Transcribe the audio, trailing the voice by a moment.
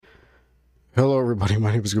Hello, everybody.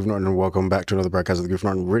 My name is Goof Norton, and welcome back to another broadcast of the Goof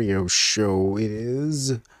Norton Radio Show.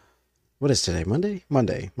 What is today? Monday?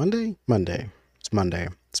 Monday. It's Monday.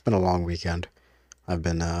 It's been a long weekend. I've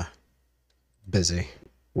been busy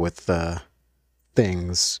with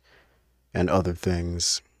things and other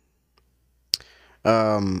things.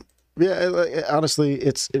 Honestly,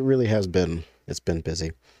 it really has been. It's been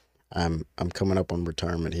busy. I'm coming up on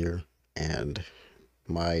retirement here, and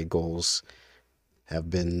my goals have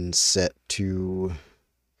been set to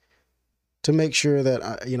make sure that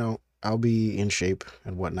I'll be in shape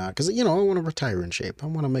and whatnot, because I want to retire in shape. I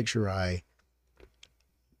want to make sure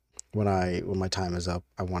when my time is up,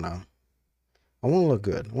 I want to look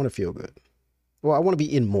good. I want to feel good. Well, I want to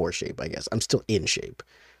be in more shape, I guess. I'm still in shape.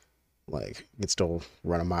 Like, I can still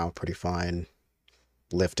run a mile pretty fine.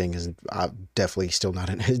 Lifting is definitely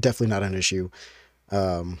not an issue.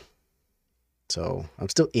 So I'm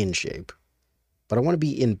still in shape. But I want to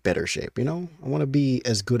be in better shape, I want to be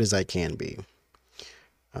as good as I can be.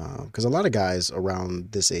 Because a lot of guys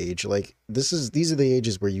around this age, like these are the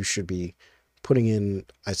ages where you should be putting in,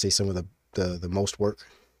 I'd say, some of the most work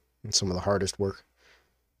and some of the hardest work.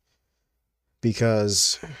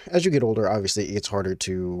 Because as you get older, obviously it's harder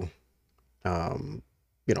to,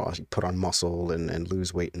 put on muscle and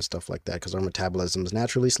lose weight and stuff like that, because our metabolisms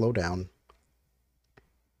naturally slow down.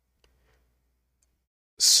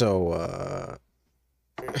 So,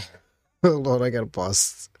 hold on, I gotta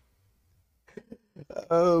pause.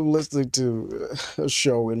 I'm listening to a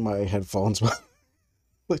show in my headphones while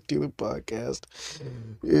I do the podcast.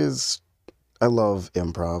 I love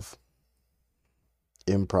improv.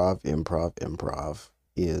 Improv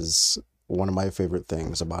is one of my favorite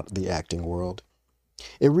things about the acting world.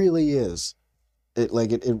 It really is.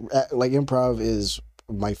 Improv is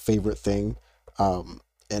my favorite thing.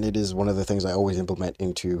 And it is one of the things I always implement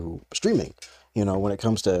into streaming. When it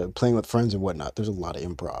comes to playing with friends and whatnot, there's a lot of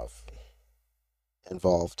improv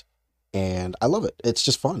involved, and I love it. It's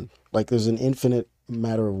just fun. Like, there's an infinite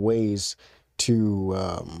matter of ways to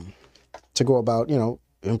go about,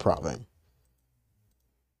 improving.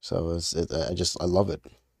 So I love it.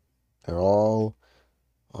 They're all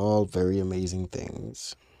very amazing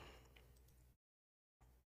things.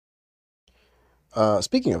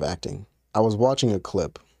 Speaking of acting, I was watching a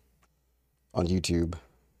clip on YouTube,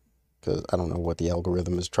 because I don't know what the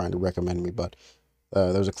algorithm is trying to recommend me, but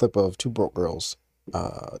there was a clip of two broke girls.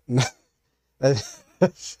 That's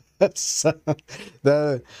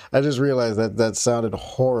that I just realized that sounded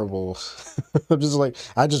horrible. I'm just like,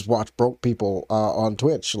 I just watch broke people on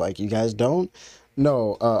Twitch. Like, you guys don't?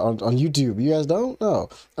 No, on YouTube, you guys don't? No.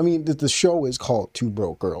 I mean, the show is called Two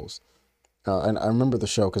Broke Girls. And I remember the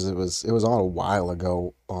show because it was on a while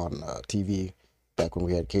ago on TV, back when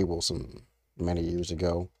we had cable many years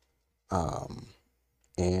ago.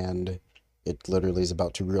 And it literally is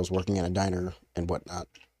about two girls working in a diner and whatnot,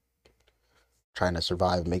 trying to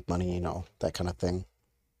survive, make money, that kind of thing.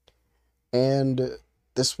 And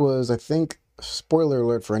this was, I think, spoiler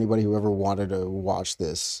alert for anybody who ever wanted to watch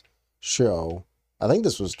this show, I think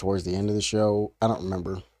this was towards the end of the show. I don't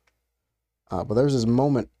remember. But there's this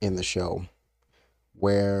moment in the show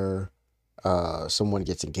where someone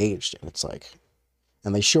gets engaged, and it's like,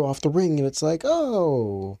 and they show off the ring, and it's like,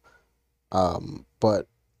 oh, but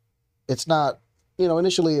it's not,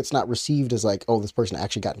 initially it's not received as like, oh, this person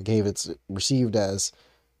actually got engaged. It's received as,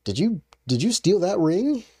 did you steal that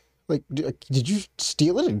ring? Like, did you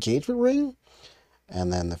steal an engagement ring?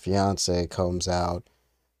 And then the fiance comes out,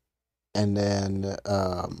 and then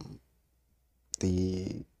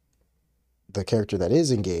the character that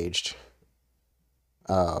is engaged,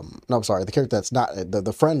 no, I'm sorry, the character that's not,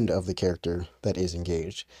 the friend of the character that is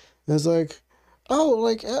engaged is like, oh,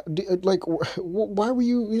 like, why were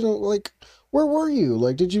you, like, where were you?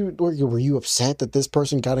 Like, were you upset that this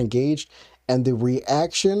person got engaged? And the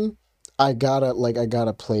reaction, I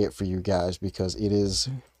gotta play it for you guys, because it is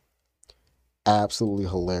absolutely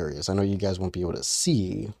hilarious. I know you guys won't be able to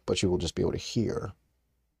see, but you will just be able to hear.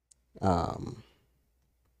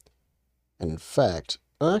 In fact,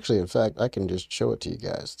 I can just show it to you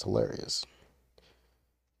guys. It's hilarious.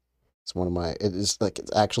 It's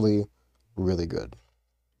actually really good.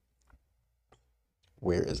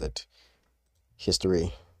 Where is it?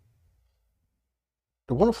 History.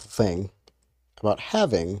 The wonderful thing about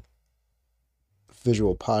having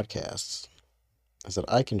visual podcasts is that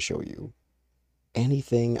I can show you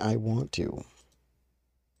anything I want to.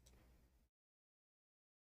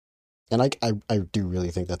 And I do really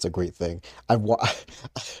think that's a great thing. I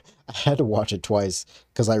had to watch it twice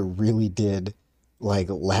because I really did, like,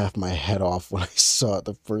 laugh my head off when I saw it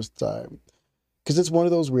the first time. Because it's one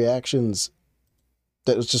of those reactions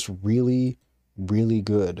that was just really, really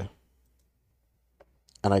good,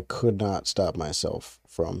 and I could not stop myself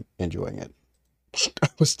from enjoying it.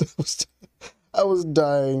 I was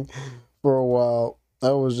dying for a while.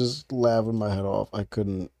 I was just laughing my head off. I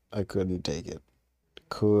couldn't take it.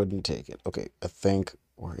 Couldn't take it. Okay, I think,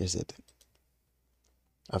 where is it?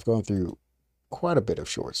 I've gone through quite a bit of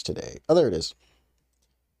shorts today. Oh, there it is.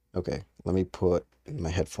 Okay, let me put my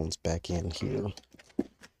headphones back in here.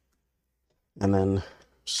 And then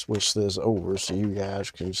switch this over so you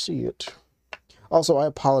guys can see it. Also, I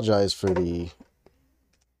apologize for the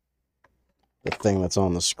thing that's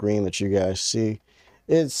on the screen that you guys see.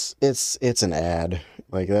 It's an ad.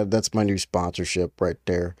 Like that's my new sponsorship right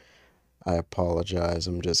there. I apologize.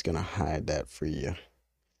 I'm just gonna hide that for you.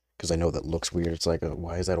 Because I know that looks weird. It's like,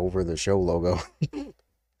 why is that over the show logo?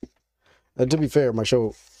 To be fair, my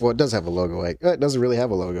show, well, it does have a logo. Like, it doesn't really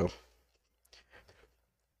have a logo.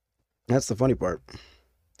 That's the funny part.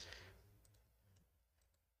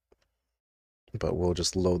 But we'll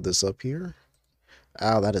just load this up here.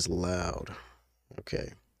 Ow, that is loud.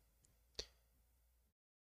 Okay.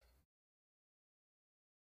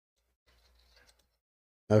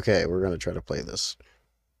 Okay, we're going to try to play this.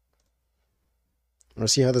 I'm going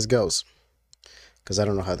to see how this goes. Because I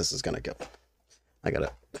don't know how this is going to go. I got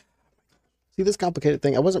to... See this complicated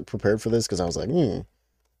thing? I wasn't prepared for this because I was like,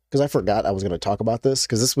 because I forgot I was going to talk about this.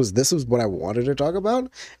 Because this was what I wanted to talk about.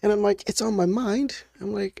 And I'm like, it's on my mind.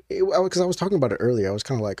 I'm like, because I was talking about it earlier. I was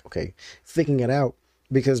kind of like, okay, thinking it out.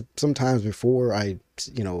 Because sometimes before I,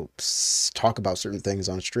 talk about certain things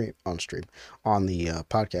on the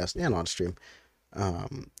podcast and on stream,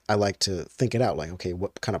 I like to think it out. Like, okay,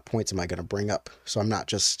 what kind of points am I going to bring up? So I'm not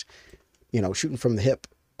just, shooting from the hip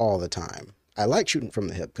all the time. I like shooting from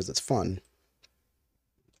the hip because it's fun.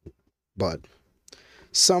 But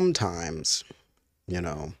sometimes,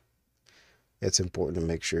 it's important to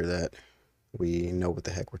make sure that we know what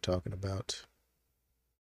the heck we're talking about.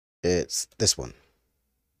 It's this one.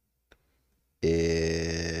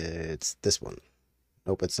 It's this one.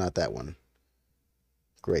 Nope, it's not that one.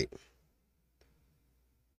 Great.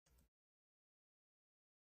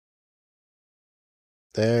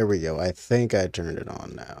 There we go. I think I turned it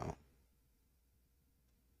on now.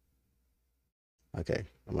 Okay,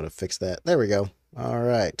 I'm going to fix that. There we go. All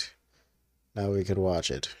right. Now we can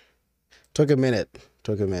watch it. Took a minute.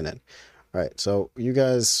 All right, so you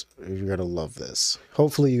guys, you're going to love this.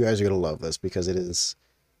 Hopefully you guys are going to love this because it's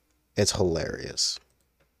hilarious.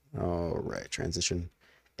 All right, transition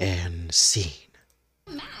and scene.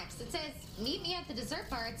 Max, it says, meet me at the dessert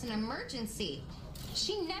bar. It's an emergency.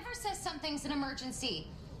 She never says something's an emergency.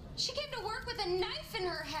 She came to work with a knife in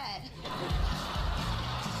her head.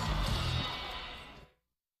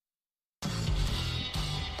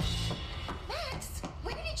 Max,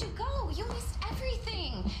 where did you go? You missed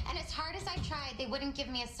everything. And as hard as I tried, they wouldn't give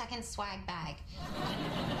me a second swag bag.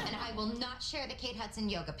 And I will not share the Kate Hudson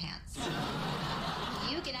yoga pants.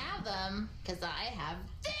 You can have them, because I have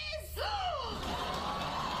this.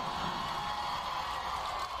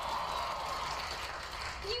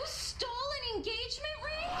 You stole an engagement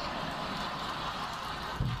ring?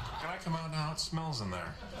 Can I come out now? It smells in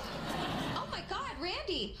there. Oh my God,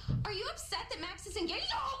 Randy. Are you upset that Max is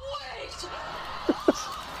engaged? Oh,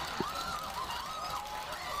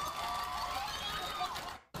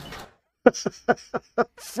 wait!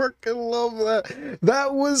 Freaking love that.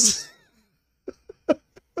 That was...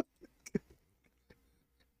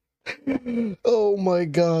 Oh my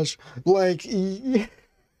gosh. Like...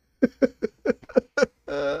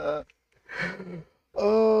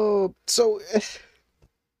 Oh, so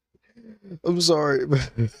I'm sorry,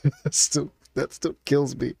 but that still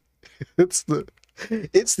kills me. It's the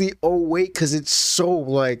oh wait, because it's so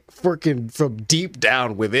like freaking from deep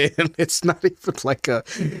down within. It's not even like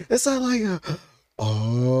it's not like a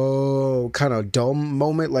kind of dumb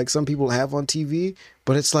moment like some people have on TV,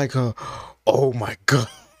 but it's like oh my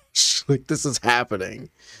gosh, like this is happening.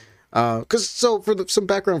 Because for some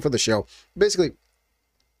background for the show, basically,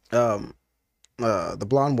 the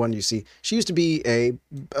blonde one you see, she used to be a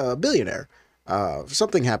billionaire.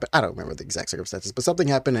 Something happened. I don't remember the exact circumstances, but something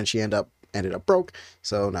happened and she ended up broke.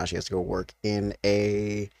 So now she has to go work in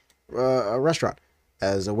a restaurant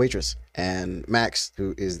as a waitress. And Max,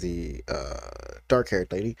 who is the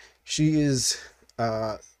dark-haired lady, she is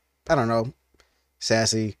I don't know,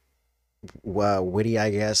 sassy, witty, I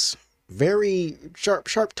guess, very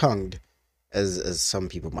sharp-tongued, as some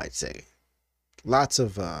people might say. Lots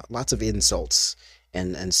of insults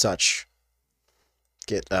and such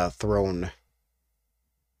get thrown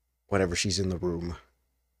whenever she's in the room.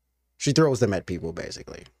 She throws them at people,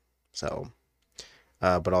 basically. So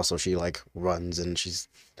but also she like runs and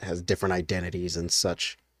has different identities and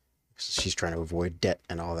such. She's trying to avoid debt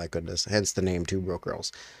and all that goodness. Hence the name Two Broke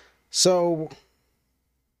Girls. So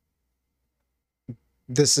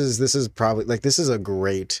this is probably like this is a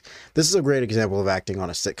great example of acting on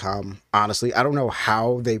a sitcom. Honestly, I don't know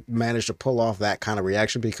how they managed to pull off that kind of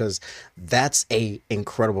reaction, because that's a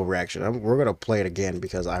incredible reaction. We're gonna play it again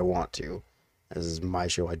because I want to. This is my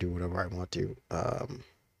show. I do whatever I want to. I'm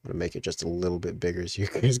gonna make it just a little bit bigger so you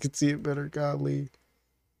guys can see it better. Godly,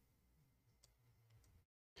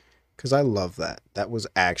 because I love that. That was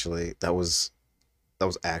actually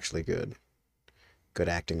good. Good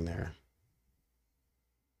acting there.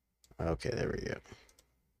 Okay, there we go.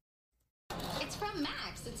 It's from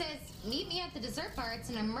Max. It says, meet me at the dessert bar. It's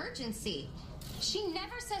an emergency. She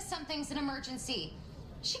never says something's an emergency.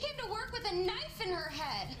 She came to work with a knife in her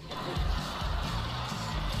head.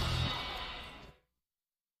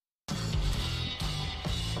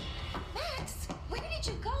 Max, where did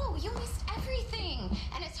you go? You missed everything.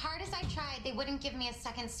 And as hard as I tried, they wouldn't give me a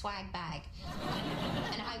second swag bag.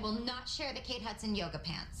 And I will not share the Kate Hudson yoga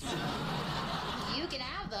pants. You can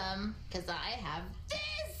have them, because I have this!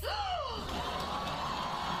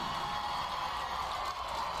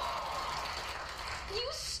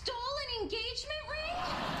 You stole an engagement ring?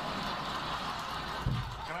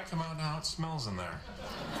 Can I come out now? It smells in there.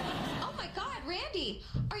 Oh my god, Randy!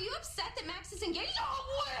 Are you upset that Max is engaged?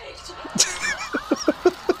 Oh, wait!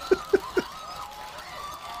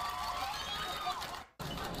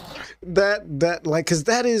 that like, because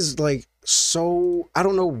that is like, so I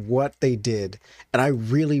don't know what they did, and I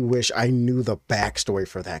really wish I knew the backstory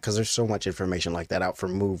for that, because there's so much information like that out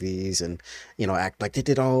from movies, and act like they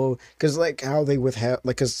did all, because like how they withheld,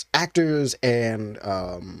 like, because actors and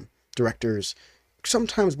directors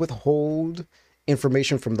sometimes withhold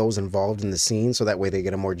information from those involved in the scene, so that way they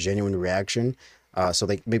get a more genuine reaction. So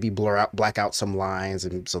they maybe black out some lines,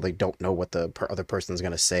 and so they don't know what the other person's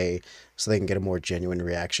gonna say, so they can get a more genuine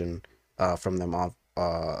reaction from them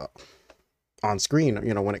on screen,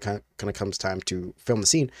 when it kind of comes time to film the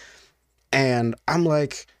scene. And I'm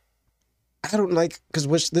like, I don't like, because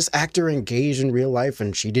was this actor engaged in real life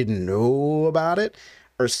and she didn't know about it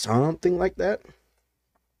or something like that?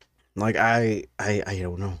 Like, I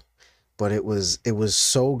don't know, but it was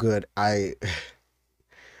so good. I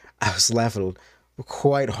was laughing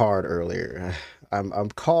quite hard earlier. I'm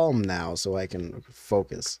calm now, so I can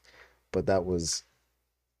focus, but that was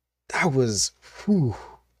whew,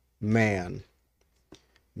 man,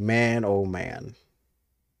 oh man.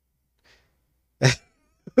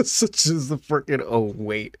 Such as the freaking, oh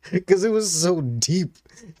wait, because it was so deep.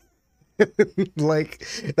 Like,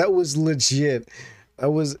 that was legit.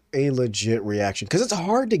 That was a legit reaction, because it's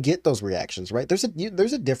hard to get those reactions, right? There's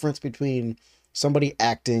a difference between somebody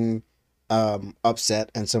acting upset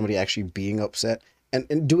and somebody actually being upset,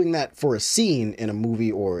 and doing that for a scene in a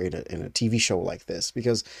movie or in a TV show like this,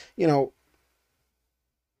 because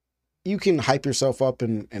you can hype yourself up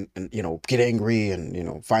and get angry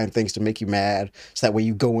and find things to make you mad, so that way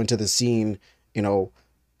you go into the scene and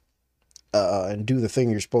do the thing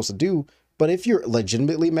you're supposed to do. But if you're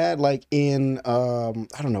legitimately mad, like in I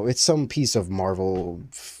don't know, it's some piece of Marvel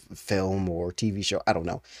film or TV show, I don't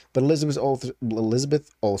know, but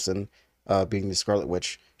Elizabeth Olsen, being the Scarlet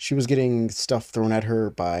Witch, she was getting stuff thrown at her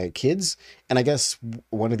by kids, and I guess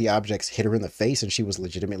one of the objects hit her in the face, and she was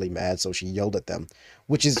legitimately mad, so she yelled at them,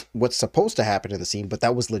 which is what's supposed to happen in the scene, but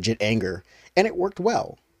that was legit anger, and it worked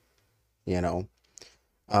well, in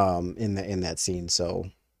that scene. So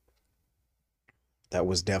that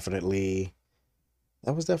was definitely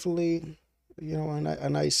a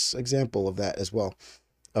nice example of that as well,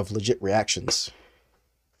 of legit reactions.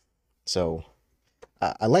 So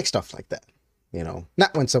I like stuff like that.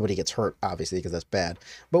 Not when somebody gets hurt, obviously, because that's bad,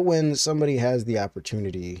 but when somebody has the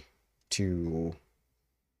opportunity to,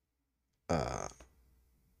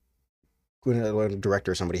 when a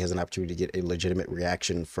director or somebody has an opportunity to get a legitimate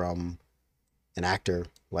reaction from an actor,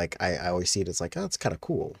 like, I always see it as like, oh, it's kind of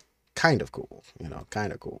cool. Kind of cool.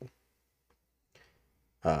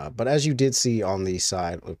 But as you did see on the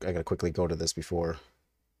side, look, I gotta quickly go to this before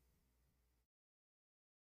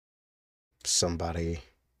somebody...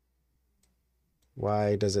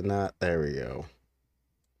 Why does it not? There we go.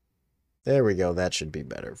 That should be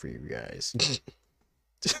better for you guys.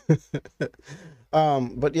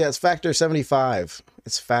 But yeah, it's Factor 75.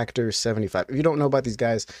 If you don't know about these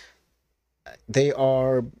guys, they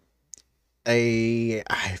are I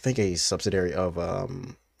think a subsidiary of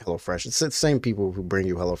HelloFresh. It's the same people who bring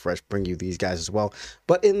you HelloFresh bring you these guys as well,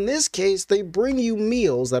 but in this case they bring you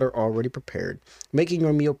meals that are already prepared, making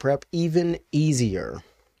your meal prep even easier.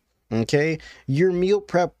 Okay? Your meal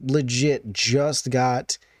prep legit just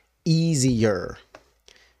got easier.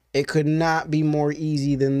 It could not be more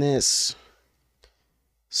easy than this.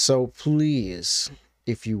 So please,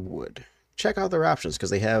 if you would, check out their options, because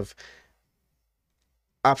they have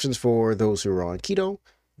options for those who are on keto,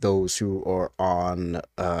 those who are on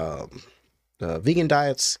vegan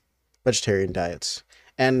diets, vegetarian diets,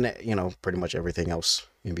 and, you know, pretty much everything else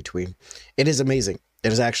in between. It is amazing.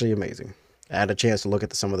 It is actually amazing. I had a chance to look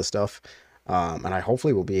at some of the stuff, and I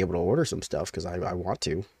hopefully will be able to order some stuff, because I want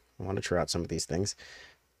to. I want to try out some of these things.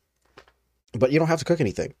 But you don't have to cook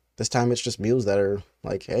anything. This time it's just meals that are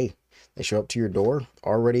like, hey, they show up to your door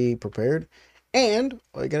already prepared. And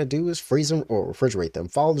all you got to do is freeze them or refrigerate them.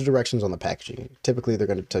 Follow the directions on the packaging. Typically, they're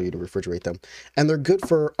going to tell you to refrigerate them. And they're good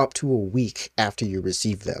for up to a week after you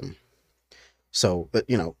receive them. So, but,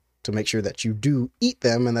 you know, to make sure that you do eat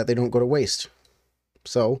them and that they don't go to waste.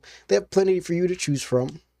 So, they have plenty for you to choose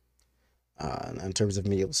from in terms of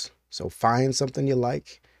meals. So, find something you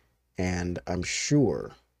like. And I'm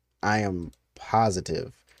sure, I am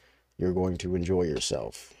positive, you're going to enjoy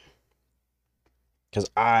yourself. Because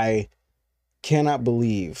I cannot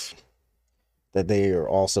believe that they are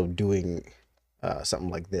also doing something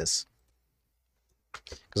like this.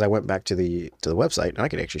 Because I went back to the website and I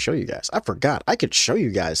could actually show you guys. I forgot I could show you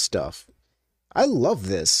guys stuff. I love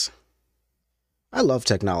this. I love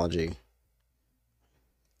technology.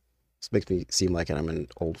 This makes me seem like I'm an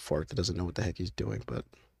old fart that doesn't know what the heck he's doing, but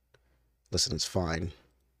listen, it's fine.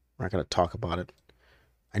 We're not going to talk about it.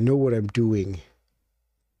 I know what I'm doing.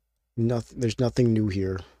 There's nothing new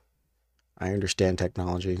here. I understand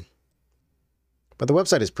technology. But the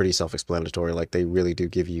website is pretty self-explanatory. Like, they really do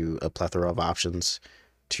give you a plethora of options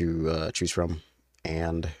to choose from.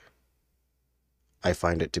 And I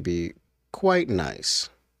find it to be quite nice.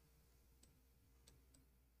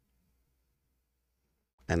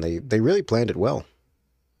 And they really planned it well.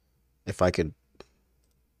 If I could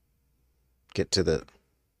get to the...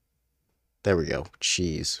 There we go.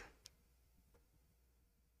 Cheese.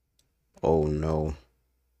 Oh, no.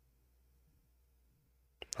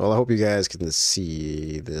 Well, I hope you guys can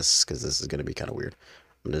see this, because this is going to be kind of weird.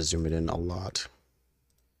 I'm going to zoom it in a lot.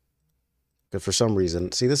 But for some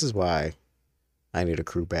reason... See, this is why I need a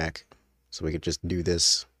crew back. So we could just do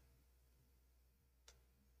this.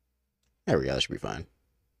 There we go. That should be fine.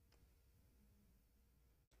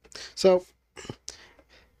 So...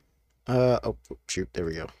 oh, shoot. There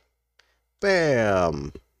we go.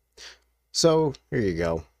 Bam! So, here you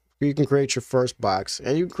go. You can create your first box,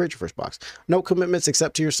 and you can create your first box. No commitments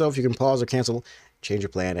except to yourself. You can pause or cancel, change your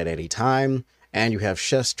plan at any time. And you have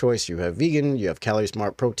chef's choice. You have vegan, you have calorie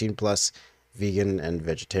smart, protein plus, vegan, and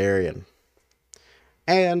vegetarian.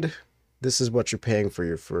 And this is what you're paying for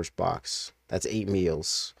your first box. That's 8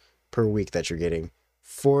 meals per week that you're getting.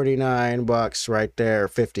 $49 right there.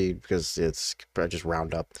 50 because it's just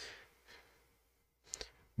round up.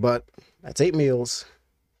 But that's 8 meals.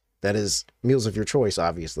 That is meals of your choice,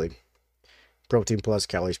 obviously. Protein plus,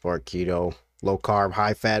 calorie smart, keto, low carb,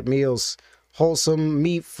 high fat meals, wholesome,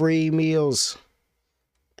 meat free meals.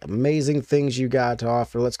 Amazing things you got to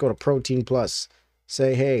offer. Let's go to protein plus.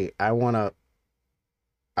 Say, hey, I wanna.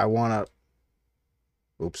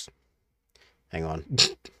 Oops. Hang on.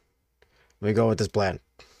 Let me go with this plan.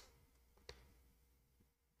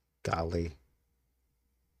 Golly.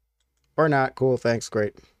 Or not. Cool. Thanks.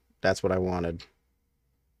 Great. That's what I wanted.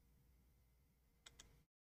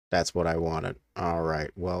 That's what I wanted. All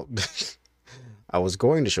right. Well, I was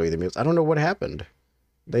going to show you the meals. I don't know what happened.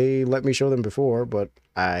 They let me show them before, but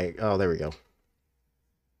oh, there we go.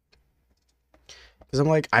 Because I'm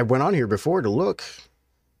like, I went on here before to look,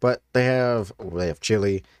 but they have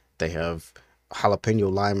chili, they have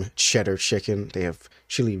jalapeno lime cheddar chicken, they have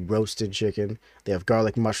chili roasted chicken, they have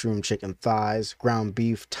garlic mushroom chicken thighs, ground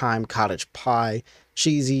beef, thyme cottage pie,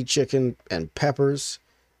 cheesy chicken and peppers.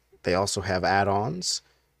 They also have add-ons.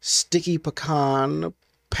 Sticky pecan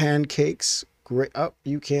pancakes. Great. Oh,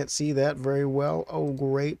 you can't see that very well. Oh,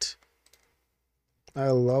 great. I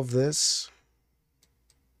love this.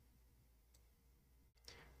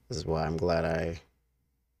 This is why I'm glad I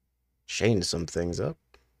changed some things up.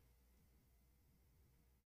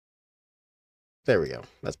 There we go.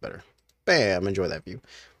 That's better. Bam. Enjoy that view.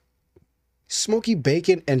 Smoky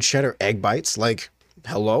bacon and cheddar egg bites. Like,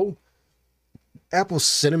 hello? Apple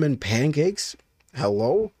cinnamon pancakes.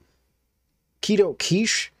 Hello? Keto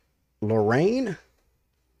quiche, Lorraine,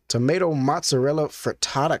 tomato mozzarella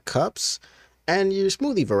frittata cups, and your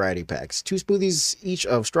smoothie variety packs. 2 smoothies each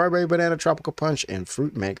of strawberry, banana, tropical punch, and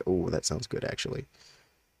fruit mango. Oh, that sounds good, actually.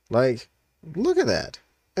 Like, look at that.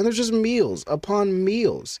 And there's just meals upon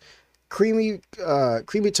meals. creamy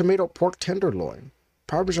tomato pork tenderloin,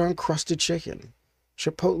 Parmesan crusted chicken,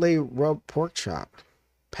 Chipotle rub pork chop,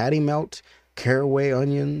 patty melt, caraway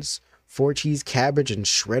onions, 4-cheese cabbage and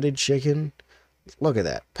shredded chicken. Look at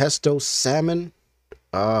that. Pesto salmon.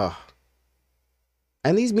 And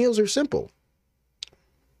these meals are simple.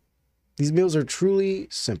 These meals are truly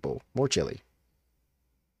simple. More chili.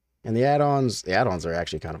 And the add-ons are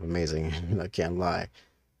actually kind of amazing. I can't lie.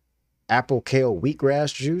 Apple kale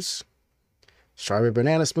wheatgrass juice, strawberry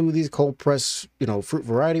banana smoothies, cold press, fruit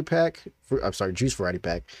variety pack. Juice variety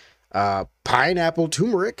pack. Pineapple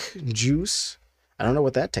turmeric juice. I don't know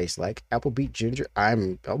what that tastes like. Apple beet ginger.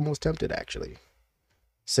 I'm almost tempted, actually.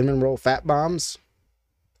 Cinnamon roll fat bombs.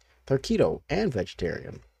 They're keto and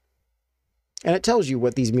vegetarian. And it tells you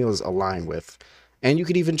what these meals align with. And you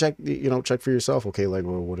could even check for yourself. Okay, like,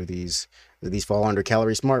 well, what are these? Do these fall under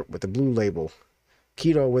Calorie Smart with the blue label?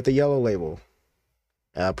 Keto with the yellow label?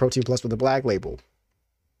 Protein Plus with the black label?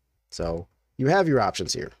 So you have your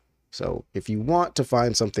options here. So if you want to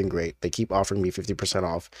find something great, they keep offering me 50%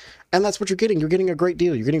 off. And that's what you're getting. You're getting a great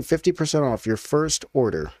deal. You're getting 50% off your first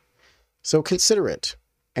order. So consider it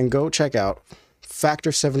and go check out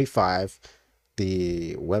Factor 75.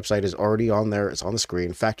 The website is already on there. It's on the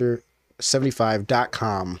screen.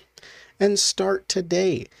 Factor75.com. And start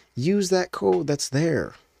today. Use that code that's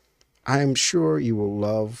there. I'm sure you will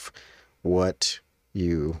love what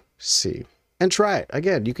you see. And try it.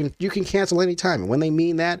 Again, you can cancel anytime. And when they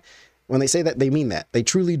say that, they mean that. They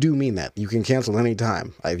truly do mean that. You can cancel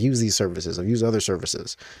anytime. I've used these services. I've used other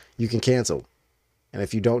services. You can cancel. And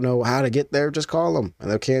if you don't know how to get there, just call them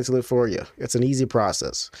and they'll cancel it for you. It's an easy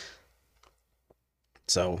process.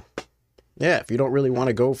 So, yeah, if you don't really want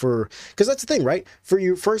to go for, because that's the thing, right? For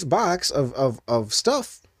your first box of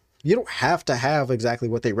stuff, you don't have to have exactly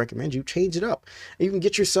what they recommend. You change it up. And you can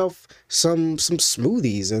get yourself some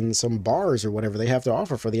smoothies and some bars or whatever they have to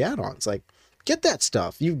offer for the add-ons. Like, get that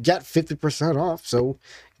stuff. You got 50% off, so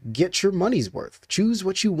get your money's worth. Choose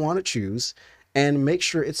what you want to choose and make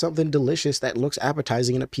sure it's something delicious that looks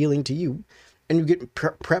appetizing and appealing to you. And you get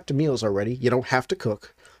prepped meals already. You don't have to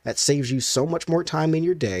cook. That saves you so much more time in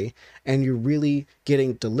your day, and you're really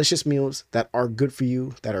getting delicious meals that are good for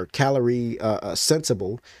you, that are calorie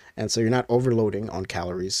sensible, and so you're not overloading on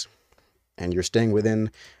calories, and you're staying within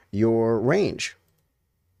your range.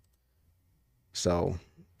 So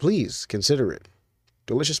please consider it.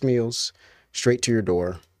 Delicious meals straight to your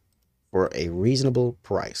door for a reasonable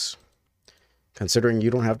price. Considering you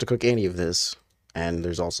don't have to cook any of this, and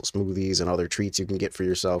there's also smoothies and other treats you can get for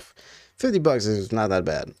yourself. $50 is not that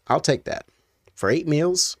bad. I'll take that. For 8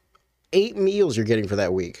 meals you're getting for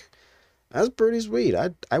that week. That's pretty sweet.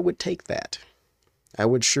 I would take that. I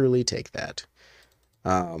would surely take that.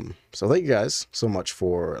 So thank you guys so much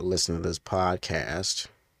for listening to this podcast.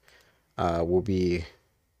 We'll be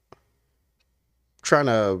trying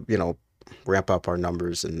to, ramp up our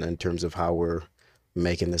numbers in terms of how we're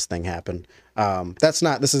making this thing happen. This is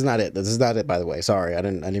not it. This is not it, by the way. Sorry. I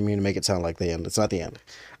didn't mean to make it sound like the end. It's not the end.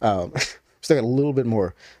 Still got a little bit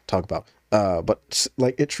more to talk about. But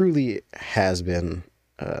like, it truly has been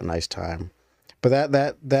a nice time. But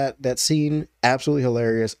that scene, absolutely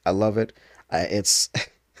hilarious. I love it. It's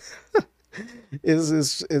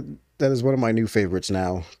that is one of my new favorites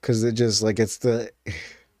now, because it just like it's the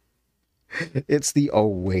oh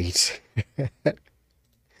wait.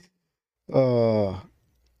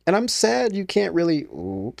 And I'm sad you can't really.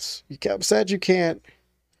 Oops. I'm sad you can't.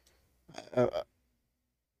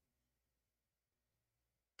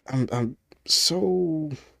 I'm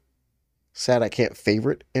so sad I can't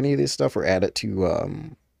favorite any of this stuff or add it to a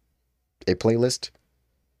playlist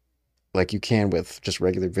like you can with just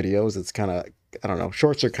regular videos. It's kind of, I don't know.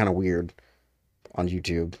 Shorts are kind of weird on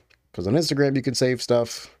YouTube, because on Instagram you can save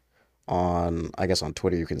stuff. I guess on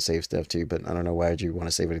Twitter you can save stuff too, but I don't know why you want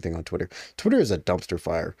to save anything on Twitter. Twitter is a dumpster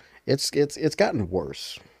fire. It's gotten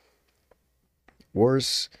worse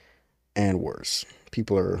and worse.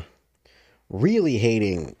 People are really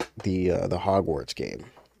hating the Hogwarts game,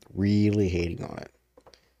 really hating on it.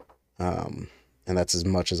 And that's as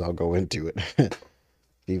much as I'll go into it.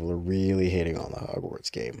 People are really hating on the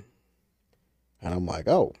Hogwarts game, and I'm like,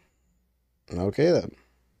 oh, okay then.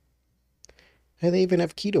 Hey, they even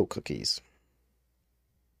have keto cookies.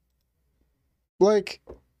 Like,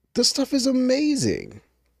 this stuff is amazing.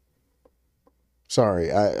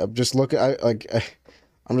 Sorry, I'm just looking.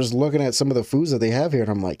 I'm just looking at some of the foods that they have here, and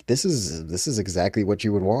I'm like, this is exactly what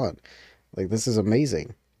you would want. Like, this is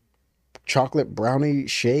amazing. Chocolate brownie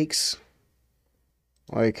shakes.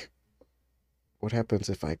 Like, what happens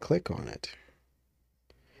if I click on it?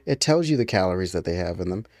 It tells you the calories that they have in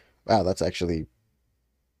them. Wow, that's actually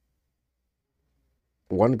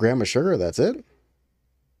 1 gram of sugar. That's it.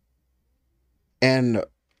 And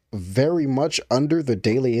very much under the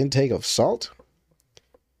daily intake of salt.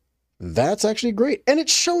 That's actually great. And it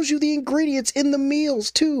shows you the ingredients in the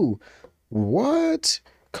meals too. What?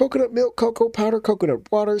 Coconut milk, cocoa powder,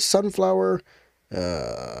 coconut water, sunflower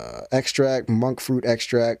extract, monk fruit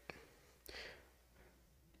extract.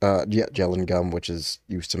 Yeah, gellan gum, which is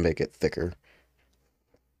used to make it thicker.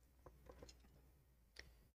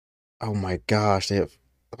 Oh my gosh, they have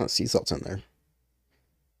sea salts in there.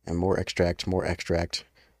 And more extract, more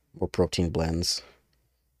protein blends.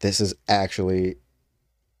 This is actually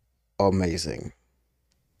amazing.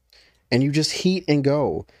 And you just heat and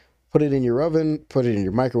go. Put it in your oven, put it in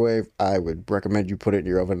your microwave. I would recommend you put it in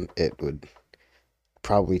your oven. It would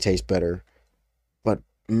probably taste better. But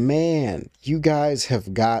man, you guys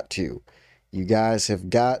have got to. You guys have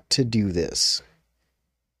got to do this.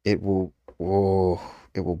 It will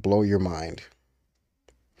blow your mind.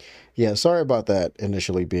 Yeah, sorry about that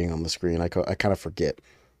initially being on the screen. I kind of forget.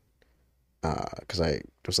 Because I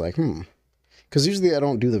was like, Because usually I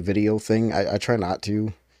don't do the video thing. I try not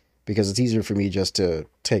to. Because it's easier for me just to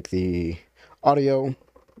take the audio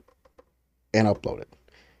and upload it.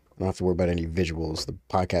 I don't have to worry about any visuals. The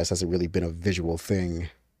podcast hasn't really been a visual thing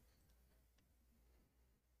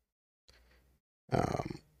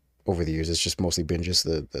over the years. It's just mostly been just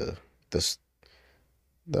the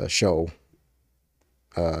show.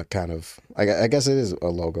 Kind of. I guess it is a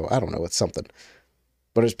logo. I don't know. It's something.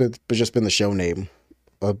 But it's just been the show name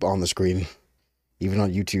up on the screen. Even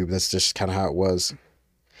on YouTube, that's just kind of how it was.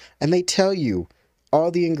 And they tell you all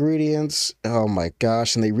the ingredients. Oh my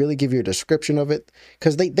gosh. And they really give you a description of it.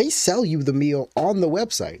 Because they sell you the meal on the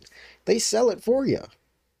website. They sell it for you.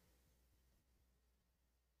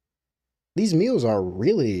 These meals are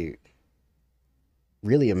really,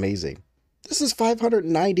 really amazing. This is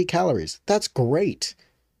 590 calories. That's great.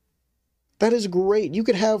 That is great. You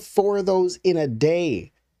could have 4 of those in a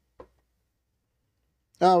day.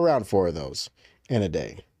 Around 4 of those in a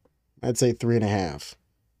day. I'd say 3.5.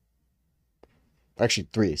 Actually,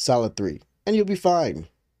 3. Solid 3. And you'll be fine.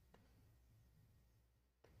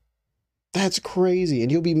 That's crazy.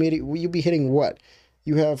 And you'll be hitting what?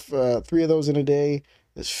 You have 3 of those in a day.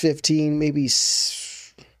 That's 15, maybe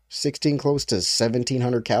 16, close to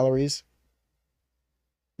 1,700 calories.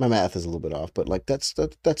 My math is a little bit off, but like that's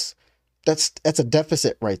a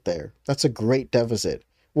deficit right there. That's a great deficit.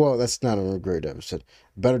 Well, that's not a great deficit.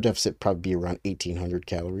 Better deficit probably be around 1,800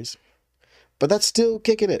 calories. But that's still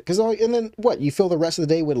kicking it. And then what? You fill the rest of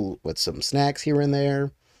the day with some snacks here and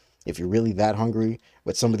there. If you're really that hungry,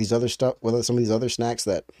 with some of these other stuff, with some of these other snacks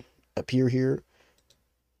that appear here.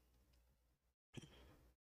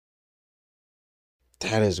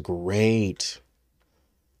 That is great.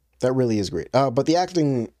 That really is great. But the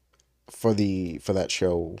acting for that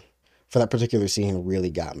show, for that particular scene, really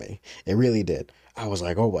got me. It really did. I was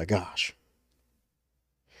like, oh my gosh.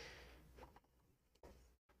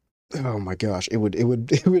 Oh my gosh. It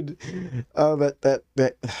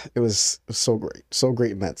was so great. So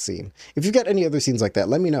great in that scene. If you've got any other scenes like that,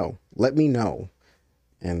 let me know. Let me know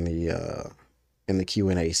in the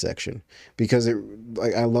Q&A section, because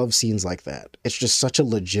I love scenes like that. It's just such a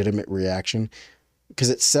legitimate reaction because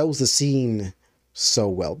it sells the scene so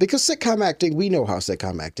well. Because sitcom acting, we know how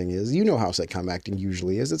sitcom acting is. You know how sitcom acting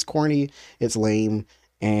usually is. It's corny, it's lame,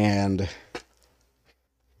 and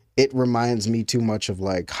it reminds me too much of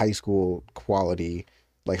like high school quality,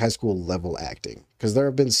 like high school level acting. Because there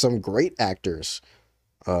have been some great actors,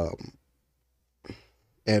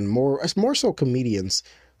 and more so comedians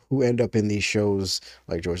who end up in these shows.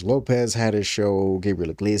 Like George Lopez had his show,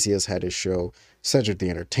 Gabriel Iglesias had his show, Cedric the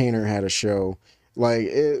Entertainer had a show. Like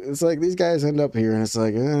it's like these guys end up here, and it's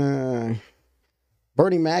like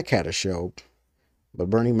Bernie Mac had a show, but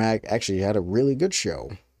Bernie Mac actually had a really good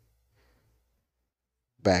show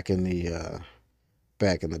back in the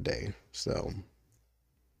day. So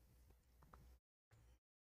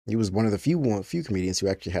he was one of the few comedians who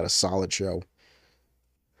actually had a solid show.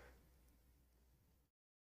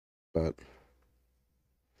 But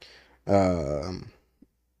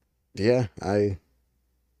yeah, I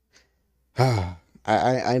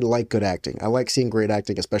like good acting. I like seeing great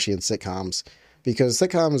acting, especially in sitcoms, because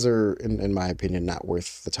sitcoms are, in my opinion, not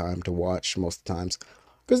worth the time to watch most of the times.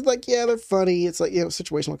 Because, like, yeah, they're funny. It's like,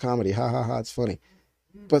 situational comedy. Ha ha ha, it's funny.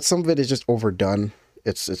 But some of it is just overdone.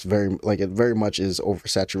 It's very, like, it very much is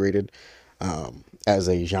oversaturated as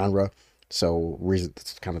a genre. So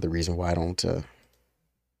that's kind of the reason why I don't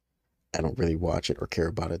really watch it or care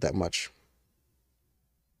about it that much.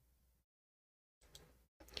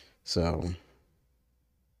 So,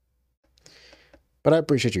 but I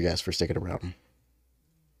appreciate you guys for sticking around.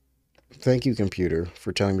 Thank you, computer,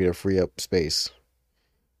 for telling me to free up space.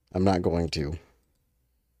 I'm not going to. I'm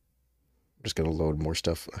just going to load more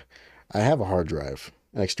stuff. I have a hard drive,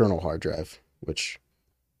 an external hard drive, which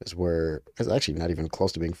is where it's actually not even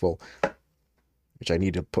close to being full, which I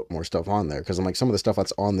need to put more stuff on there because I'm like, some of the stuff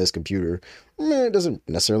that's on this computer, it doesn't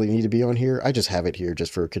necessarily need to be on here. I just have it here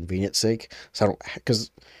just for convenience sake. So I don't,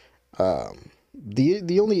 because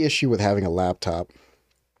the only issue with having a laptop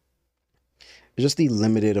is just the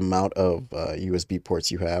limited amount of USB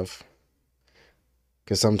ports you have.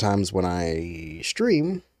 Because sometimes when I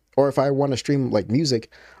stream, or if I want to stream like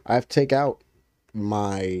music, I have to take out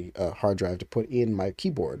my hard drive to put in my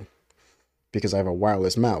keyboard because I have a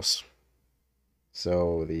wireless mouse.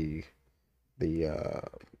 So the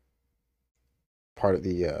part of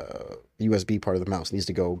the USB part of the mouse needs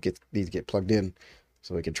to get plugged in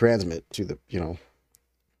so it can transmit to the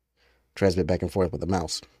transmit back and forth with the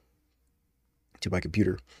mouse to my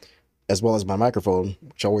computer, as well as my microphone,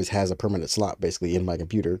 which always has a permanent slot basically in my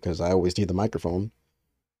computer because I always need the microphone.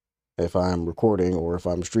 If I'm recording or if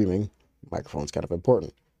I'm streaming, microphone's kind of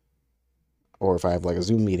important. Or if I have like a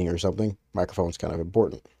Zoom meeting or something, microphone's kind of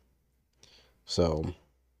important. So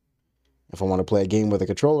if I want to play a game with a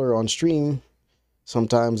controller on stream,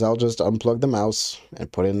 sometimes I'll just unplug the mouse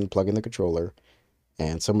and plug in the controller.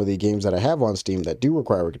 And some of the games that I have on Steam that do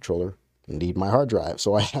require a controller need my hard drive.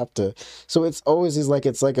 So I have to, so it's always like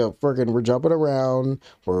a freaking, we're jumping around,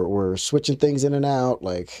 we're switching things in and out.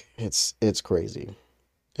 Like it's crazy.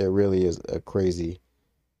 It really is a crazy,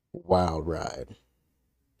 wild ride.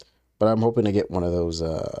 But I'm hoping to get one of those,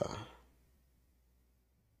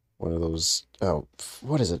 oh,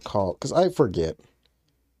 what is it called? Because I forget.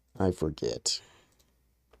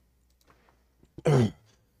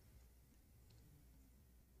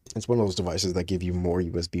 It's one of those devices that gives you more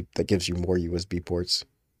USB ports.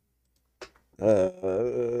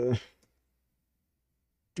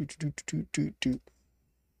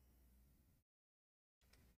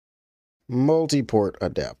 Multi-port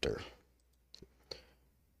adapter.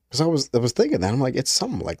 Because I was thinking that, I'm like, it's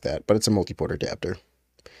something like that, but it's a multi-port adapter.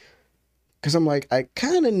 Because I'm like, I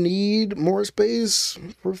kind of need more space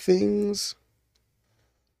for things.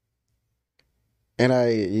 And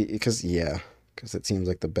because it seems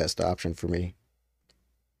like the best option for me.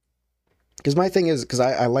 Because my thing is, because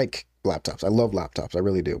I like laptops. I love laptops. I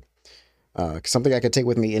really do. Something I could take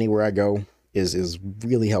with me anywhere I go is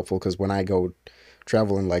really helpful. Because when I go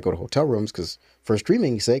travel and like go to hotel rooms, because for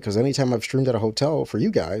streaming's sake, because anytime I've streamed at a hotel for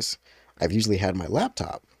you guys, I've usually had my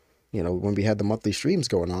laptop. When we had the monthly streams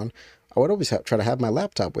going on, I would always try to have my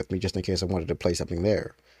laptop with me just in case I wanted to play something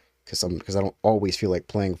there. Because I don't always feel like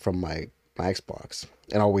playing from my Xbox.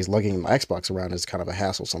 And always lugging my Xbox around is kind of a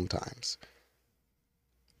hassle sometimes.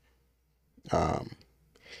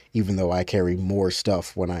 Even though I carry more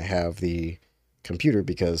stuff when I have the computer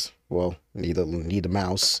because, well, need the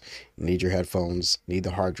mouse, need your headphones, need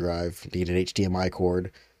the hard drive, need an HDMI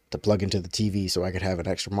cord to plug into the TV so I could have an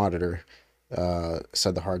extra monitor.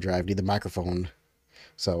 Said the hard drive, need the microphone.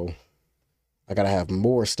 So I gotta have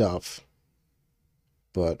more stuff.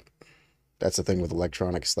 But that's the thing with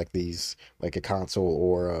electronics like these, like a console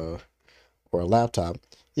or a laptop.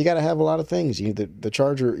 You gotta have a lot of things. You need the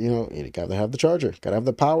charger, you gotta have the charger, gotta have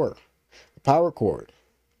the power cord,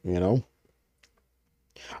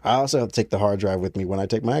 I also have to take the hard drive with me when I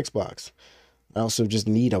take my Xbox. I also just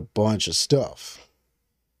need a bunch of stuff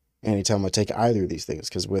anytime I take either of these things,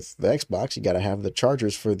 because with the Xbox, you got to have the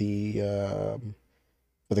chargers for the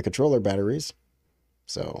controller batteries.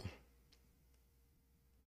 So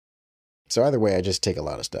either way, I just take a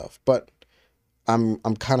lot of stuff. But I'm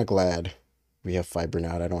kind of glad we have fiber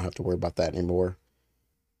now. I don't have to worry about that anymore.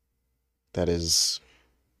 That is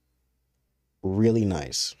really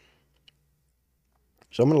nice.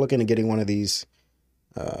 So I'm going to look into getting one of these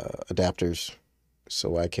adapters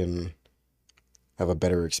so I can have a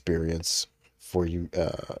better experience for you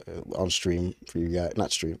on stream for you guys.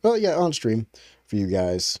 Not stream. Well, yeah, on stream for you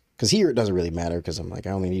guys. Because here it doesn't really matter because I'm like,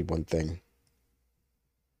 I only need one thing.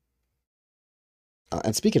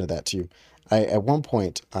 And speaking of that too, at one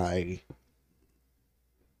point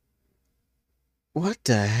what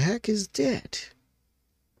the heck is that?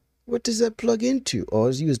 What does that plug into? Oh,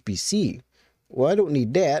 it's USB-C. Well, I don't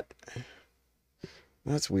need that.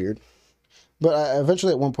 That's weird. But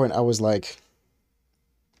eventually at one point I was like,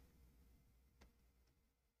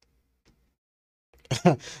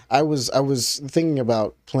 I was thinking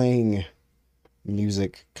about playing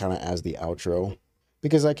music kind of as the outro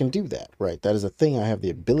because I can do that, right? That is a thing I have the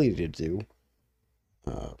ability to do.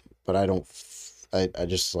 But I don't, I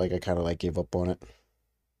just like, I kind of like gave up on it.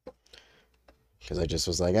 because I just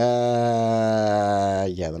was like, yeah,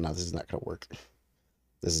 no, this is not gonna work.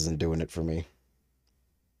 This isn't doing it for me.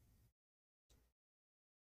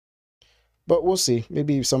 But we'll see.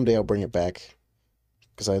 Maybe someday I'll bring it back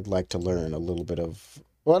because I'd like to learn a little bit of.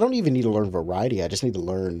 Well, I don't even need to learn variety. I just need to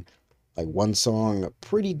learn like one song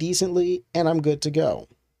pretty decently, and I'm good to go.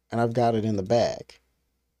 And I've got it in the bag.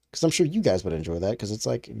 Because I'm sure you guys would enjoy that because it's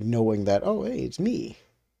like knowing that, oh, hey, it's me.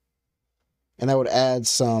 And that would add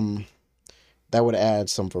some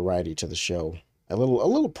variety to the show. A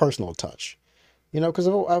little personal touch. Because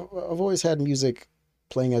I've always had music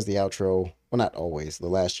playing as the outro. Well, not always. The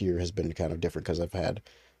last year has been kind of different because I've had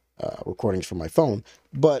recordings from my phone.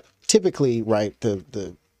 But typically, right,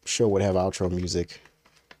 the show would have outro music,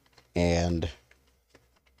 and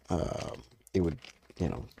uh, it would,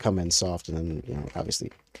 come in soft and then,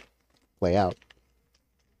 obviously play out.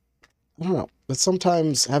 I don't know. But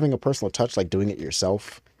sometimes having a personal touch, like doing it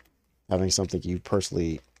yourself, having something you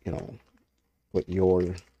personally, put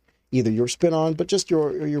either your spin on, but just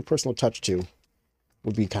your personal touch to,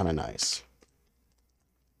 would be kind of nice.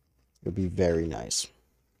 It would be very nice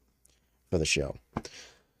for the show.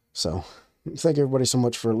 So, thank everybody so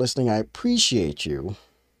much for listening. I appreciate you.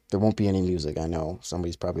 There won't be any music. I know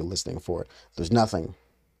somebody's probably listening for it. There's nothing.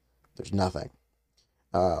 There's nothing.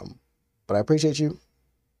 But I appreciate you.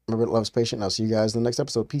 Remember, love's patient. And I'll see you guys in the next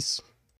episode. Peace.